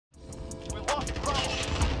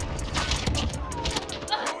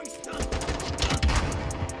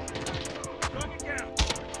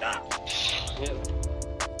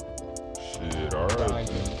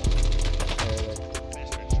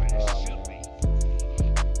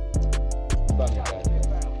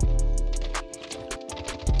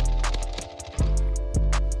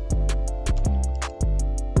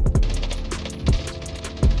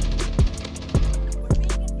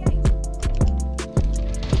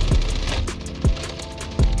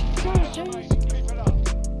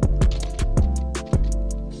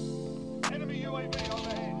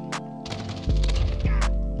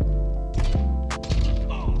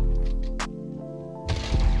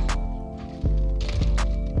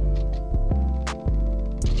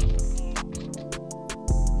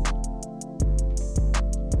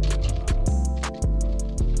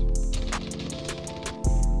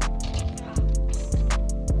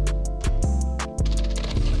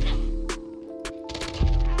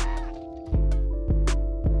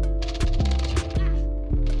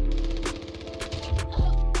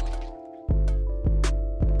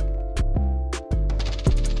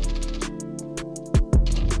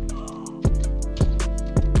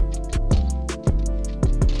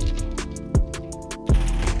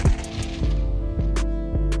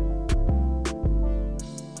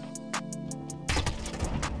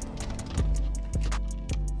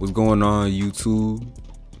What's going on, YouTube?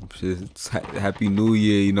 Just happy New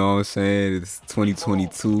Year, you know what I'm saying? It's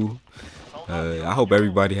 2022. I hope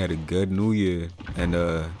everybody had a good New Year and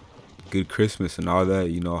good Christmas and all that.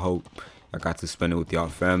 You know, I hope I got to spend it with y'all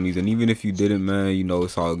families. And even if you didn't, man, you know,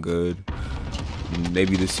 it's all good.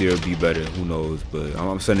 Maybe this year will be better, who knows? But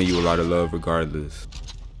I'm sending you a lot of love regardless.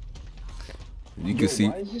 You can see.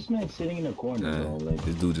 Why is this man sitting in a corner, bro? Like,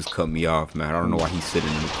 this dude just cut me off, man. I don't know why he's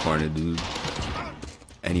sitting in the corner, dude.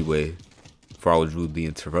 Anyway, before I was rudely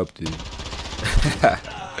interrupted.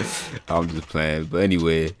 I'm just playing. But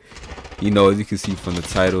anyway, you know, as you can see from the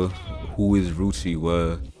title, who is Roochee?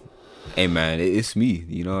 Well, hey man, it's me.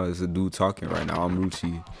 You know, it's a dude talking right now. I'm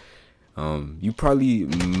Roochee. You probably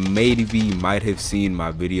might have seen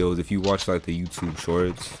my videos if you watch like the YouTube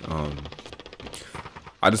shorts.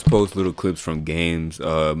 I just post little clips from games,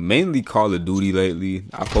 mainly Call of Duty lately.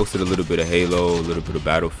 I posted a little bit of Halo, a little bit of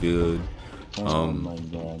Battlefield. oh my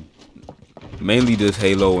god. Mainly just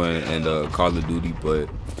Halo and Call of Duty, but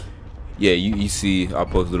yeah, you see I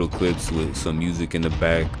post little clips with some music in the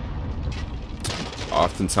back.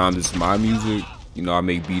 Oftentimes it's my music, you know, I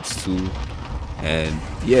make beats too. And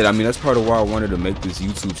yeah, I mean, that's part of why I wanted to make this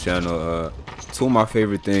YouTube channel. Two of my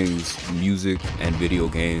favorite things, music and video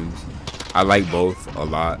games. I like both a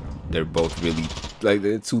lot. They're both really, like,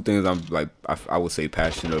 they're two things I'm like, I would say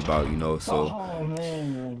passionate about, you know. So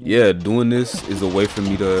yeah, doing this is a way for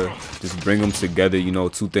me to just bring them together, you know,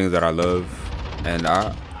 two things that I love. And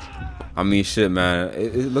I mean, shit, man,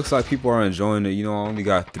 it looks like people are enjoying it. You know, I only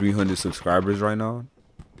got 300 subscribers right now,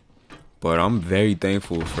 but I'm very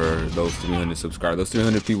thankful for those 300 subscribers, those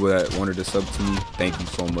 300 people that wanted to sub to me. Thank you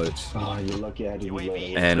so much. Oh, you're lucky I didn't know.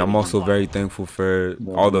 And I'm also very thankful for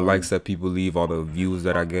all the likes that people leave, all the views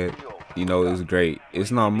that I get. You know, it's great.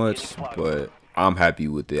 It's not much, but I'm happy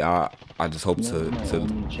with it. I just hope to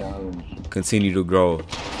continue to grow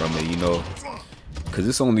from it, you know, because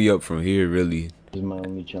it's only up from here, really.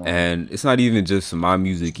 And it's not even just my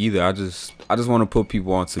music either. I just want to put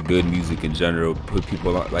people onto good music in general. Put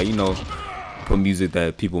people on, like, you know, put music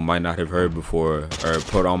that people might not have heard before, or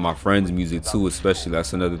put on my friends' music too. Especially,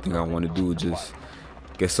 that's another thing I want to do. Just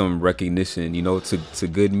get some recognition, you know, to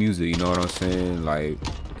good music. You know what I'm saying? Like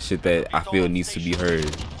shit that I feel needs to be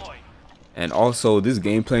heard. And also, this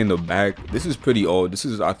gameplay in the back, this is pretty old. This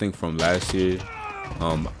is, I think, from last year.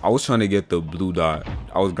 I was trying to get the blue dot.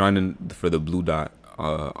 I was grinding for the blue dot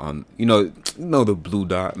on, you know the blue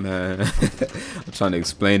dot, man. I'm trying to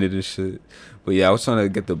explain it and shit. But yeah, I was trying to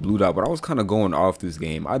get the blue dot, but I was kind of going off this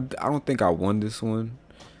game. I don't think I won this one,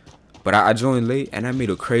 but I joined late and I made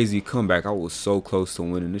a crazy comeback. I was so close to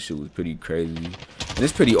winning. This shit was pretty crazy. And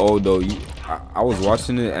it's pretty old though. I was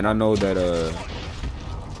watching it and I know that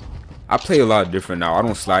I play a lot different now. I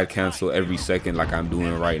don't slide cancel every second like I'm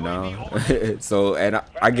doing right now. So, and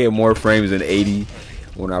I get more frames than 80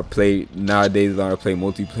 when I play nowadays. When I play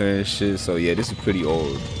multiplayer and shit. So yeah, this is pretty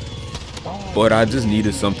old. But I just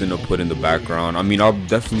needed something to put in the background. I mean, I'm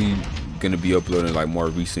definitely gonna be uploading like more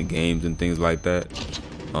recent games and things like that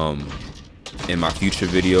in my future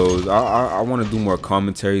videos. I want to do more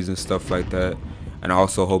commentaries and stuff like that. And I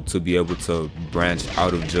also hope to be able to branch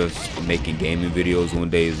out of just making gaming videos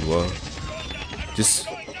one day as well. Just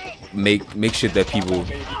make shit that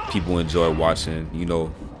people enjoy watching, you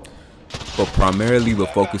know. But primarily the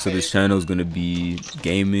focus of this channel is gonna be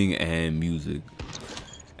gaming and music.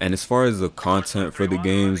 And as far as the content for the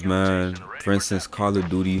games, man, for instance, Call of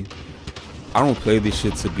Duty, I don't play this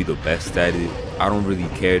shit to be the best at it. I don't really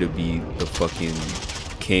care to be the fucking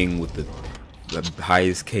king with the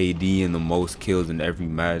highest KD and the most kills in every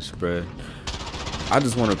match, bruh. I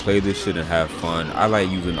just want to play this shit and have fun. I like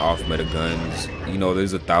using off meta guns. You know,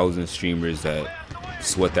 there's 1,000 streamers that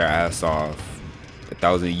sweat their ass off,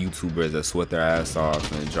 1,000 YouTubers that sweat their ass off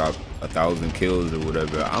and drop 1,000 kills or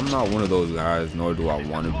whatever. I'm not one of those guys, nor do I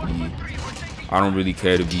want to be. I don't really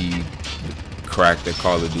care to be cracked at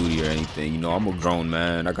Call of Duty or anything. You know, I'm a grown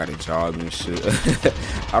man. I got a job and shit.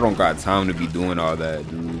 I don't got time to be doing all that,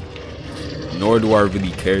 dude. Nor do I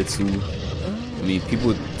really care to. I mean,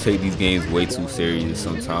 people take these games way too serious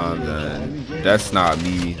sometimes, and that's not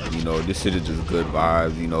me. You know, this shit is just good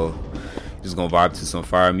vibes, you know. Just gonna vibe to some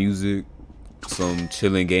fire music, some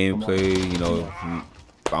chilling gameplay, you know.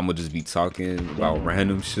 I'ma just be talking about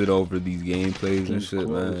random shit over these gameplays and shit,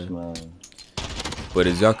 man. But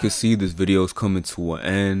as y'all can see, this video is coming to an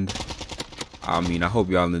end. I mean, I hope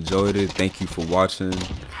y'all enjoyed it. Thank you for watching.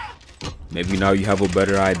 Maybe now you have a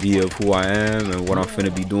better idea of who I am and what I'm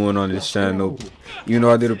finna be doing on this channel. You know,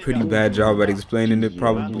 I did a pretty bad job at explaining it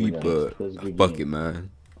probably, but fuck it, man.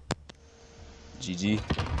 GG.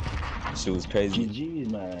 Shit was crazy. GG,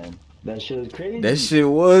 man. That shit was crazy. That shit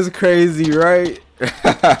was crazy, right?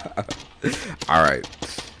 All right.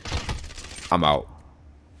 I'm out.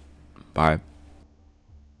 Bye.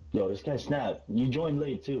 Yo, this guy snapped. You joined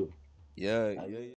late too. Yeah.